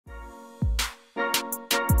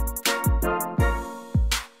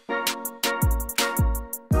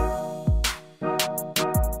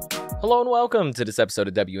Hello and welcome to this episode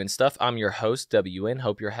of WNstuff. I'm your host, WN.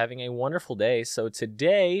 Hope you're having a wonderful day. So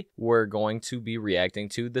today we're going to be reacting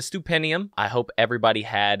to the Stupendium. I hope everybody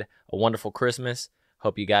had a wonderful Christmas.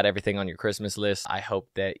 Hope you got everything on your Christmas list. I hope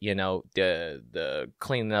that, you know, the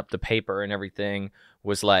cleaning up the paper and everything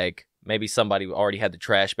was like maybe somebody already had the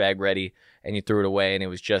trash bag ready and you threw it away and it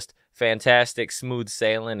was just fantastic, smooth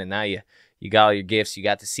sailing, and now you got all your gifts. You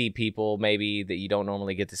got to see people maybe that you don't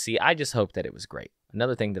normally get to see. I just hope that it was great.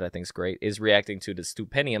 Another thing that I think is great is reacting to the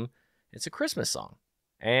Stupendium. It's a Christmas song.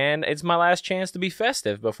 And it's my last chance to be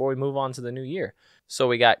festive before we move on to the new year. So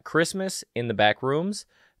we got Christmas in the Backrooms,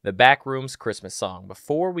 the Backrooms Christmas song.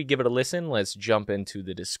 Before we give it a listen, let's jump into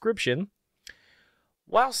the description.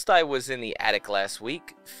 Whilst I was in the attic last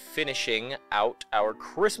week, finishing out our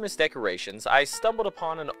Christmas decorations, I stumbled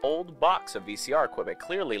upon an old box of VCR equipment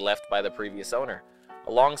clearly left by the previous owner.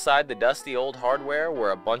 Alongside the dusty old hardware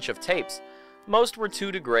were a bunch of tapes. Most were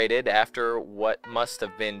too degraded after what must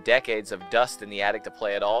have been decades of dust in the attic to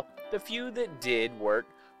play at all. The few that did work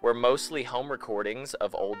were mostly home recordings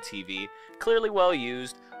of old TV, clearly well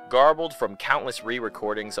used, garbled from countless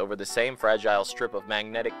re-recordings over the same fragile strip of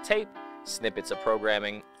magnetic tape, snippets of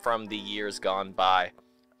programming from the years gone by.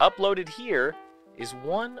 Uploaded here is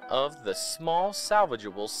one of the small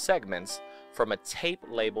salvageable segments from a tape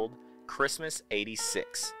labeled Christmas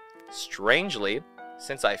 '86. Strangely,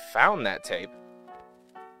 since I found that tape,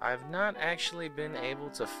 I've not actually been able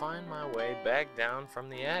to find my way back down from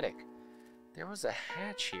the attic. There was a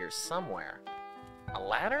hatch here somewhere. A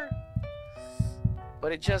ladder?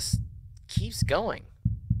 But it just keeps going.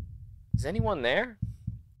 Is anyone there?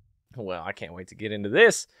 Well, I can't wait to get into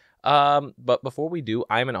this. But before we do,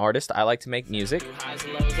 I'm an artist. I like to make music. Highs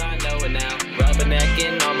and lows, I know it now.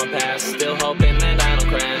 Rubbernecking on my past, still hoping that I don't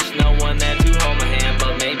crash. No one there to hold my hand,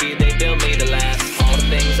 but maybe they build me to last. All the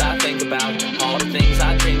things I think about, all the things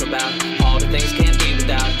I dream about, all the things can't be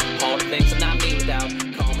without, all the things are not me without.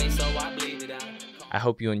 Call me so I bleed it out. I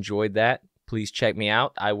hope you enjoyed that. Please check me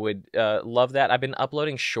out. I would love that. I've been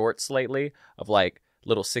uploading shorts lately of like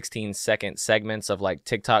little 16-second segments of like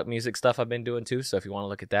TikTok music stuff I've been doing too. So if you want to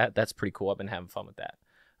look at that, that's pretty cool. I've been having fun with that.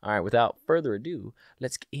 All right, without further ado,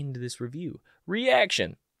 let's get into this review.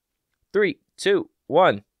 Reaction. 3, 2,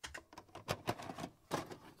 1.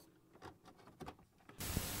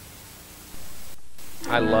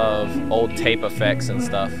 I love old tape effects and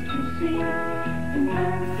stuff.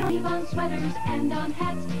 On sweaters and on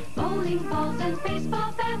hats, bowling balls and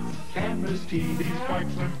baseball bats. Cameras, TVs,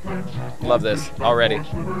 bikes and friends. Love this already. The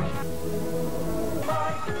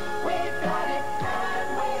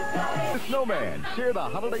Snowman, share the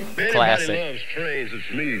holiday. Classic. Anybody loves trains,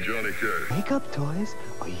 it's me, Johnny Cash. Makeup toys?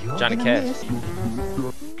 Are you Johnny Cash.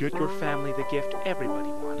 Get your family the gift everybody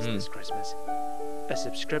wants this Christmas. A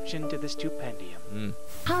subscription to the Stupendium.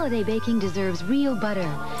 Holiday baking deserves real butter.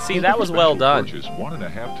 See, that was well done. Purchase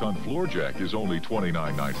 1.5-ton floor jack is only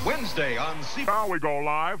 $29.90. Wednesday on C. Now we go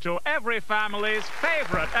live to every family's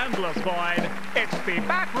favorite Endless Void. It's the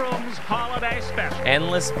Backrooms Holiday Special.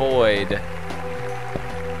 Endless Void.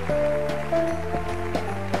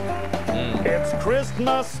 It's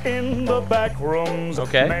Christmas in the Backrooms.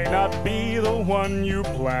 Okay. May not be the one you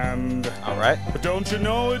planned. All right. But don't you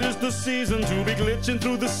know it is the season to be glitching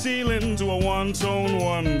through the ceiling to a one-tone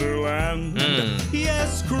wonderland?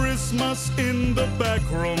 Yes, Christmas in the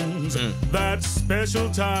Backrooms. That special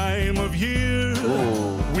time of year.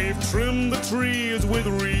 Ooh. We've trimmed the trees with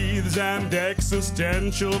wreaths and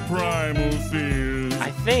existential primal fears. I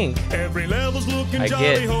think Every level's looking I jolly.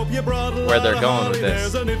 get Hope you brought a where lot they're of going with holly. this.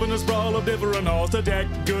 There's an infinite sprawl of different altar deck.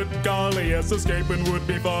 Good golly, yes, escaping would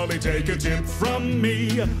be folly. Take a tip from me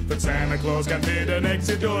that Santa Claus can fit an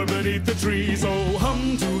exit door beneath the tree. So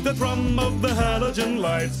hum to the thrum of the halogen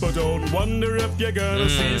lights, but don't wonder if you're gonna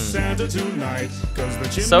see Santa tonight. Cause the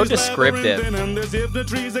chimney's So descriptive. labyrinthine, and there's if the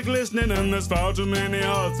trees are glistening, and there's far too many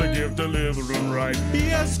hearts to give delivering right.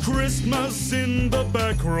 Yes, Christmas in the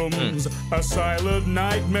Backrooms, a silent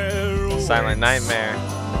nightmare. Silent Nightmare.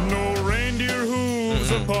 No reindeer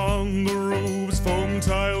hooves upon the roofs, foam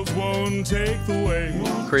tiles won't take the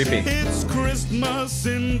way. Creepy. It's Christmas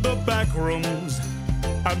in the Backrooms,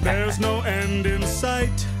 and there's no end in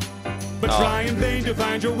sight. But try in vain to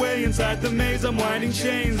find your way inside the maze of winding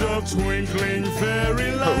chains of twinkling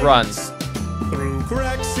fairy lights. Runs. Through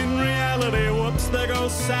cracks in reality, whoops, there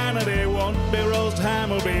goes sanity. Won't be roast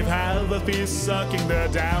ham or beef. Have a feast sucking the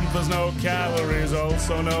damp. There's no calories,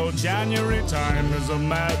 also no January time. Is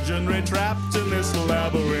imaginary trapped in this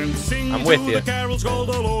labyrinth. Sing I'm with to you. the carols called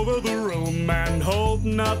all over the room, and hope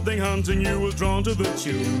nothing hunting you was drawn to the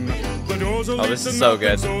tune. The doors are this is so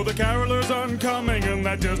good. so the carolers aren't coming, and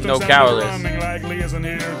that distance No and carolers. running likely isn't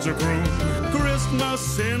here to croon.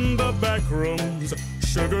 Christmas in the back rooms,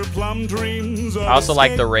 sugar plum dreams. I also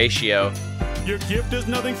like the ratio. Your gift is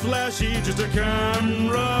nothing flashy, just a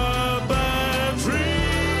camera, battery,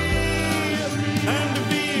 and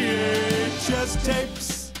VHS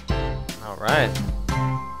tapes. All right.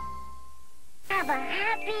 Have a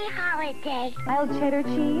happy holiday. Mild cheddar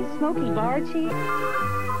cheese, smoky bar cheese.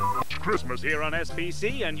 Christmas here on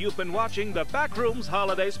SPC, and you've been watching the Backrooms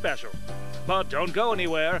Holiday Special. But don't go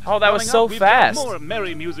anywhere. Oh, that was Coming so up, we've got fast. More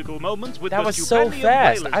merry musical moments with That the was so Stupendium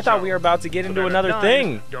fast. Playlist I thought Show. we were about to get into So another at 9,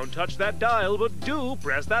 thing. Don't touch that dial, but do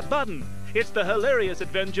press that button. It's the hilarious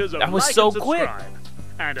adventures of That was like so and quick. subscribe.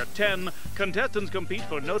 And at 10, contestants compete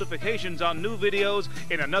for notifications on new videos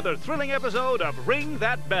in another thrilling episode of Ring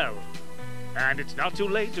That Bell. And it's not too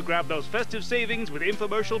late to grab those festive savings with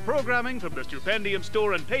infomercial programming from the Stupendium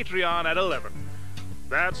store and Patreon at 11.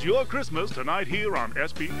 That's your Christmas tonight here on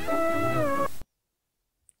SP.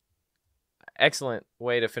 Excellent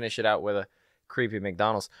way to finish it out with a creepy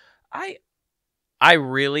McDonald's. I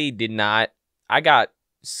really did not. I got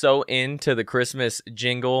so into the Christmas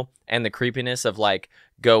jingle and the creepiness of like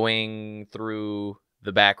going through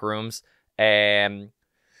the back rooms and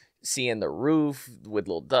seeing the roof with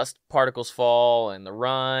little dust particles fall and the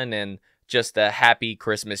run and just a happy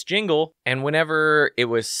Christmas jingle. And whenever it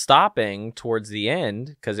was stopping towards the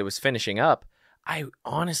end, because it was finishing up, I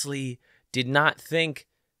honestly did not think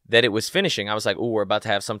that it was finishing. I was like, oh, we're about to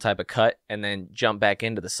have some type of cut and then jump back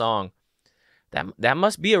into the song. That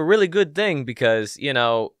must be a really good thing because, you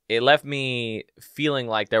know, it left me feeling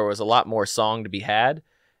like there was a lot more song to be had.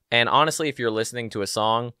 And honestly, if you're listening to a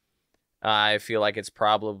song, I feel like it's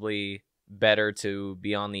probably better to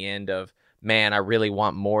be on the end of, man, I really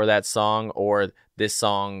want more of that song, or this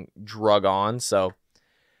song drug on. So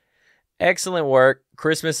excellent work.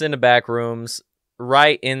 Christmas in the back rooms,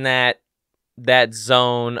 right in that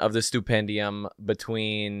zone of the stupendium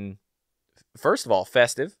between, first of all,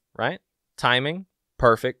 festive, right? Timing,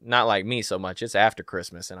 perfect. Not like me so much. It's after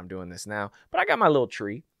Christmas and I'm doing this now. But I got my little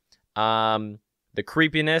tree. The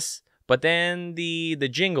creepiness, but then the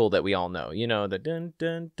jingle that we all know. You know, the dun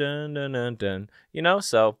dun dun dun dun dun. You know,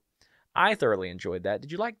 so I thoroughly enjoyed that.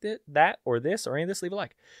 Did you like that or this or any of this? Leave a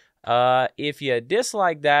like. If you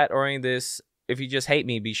dislike that or any of this, if you just hate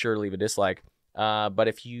me, be sure to leave a dislike. But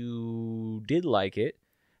if you did like it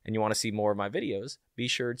and you want to see more of my videos, be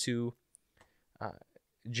sure to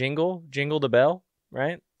jingle the bell,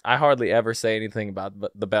 right? I hardly ever say anything about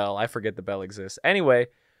the bell. I forget the bell exists. Anyway,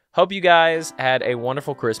 hope you guys had a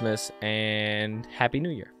wonderful Christmas and Happy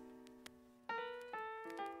New Year.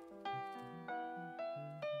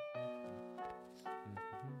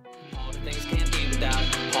 All the things can't be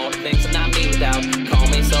without. All the things are not me without. Call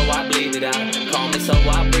me so I bleed it out. Call me so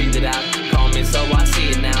I breathe it out. Call me so I see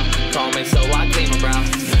it now. Call me so I clean my brow.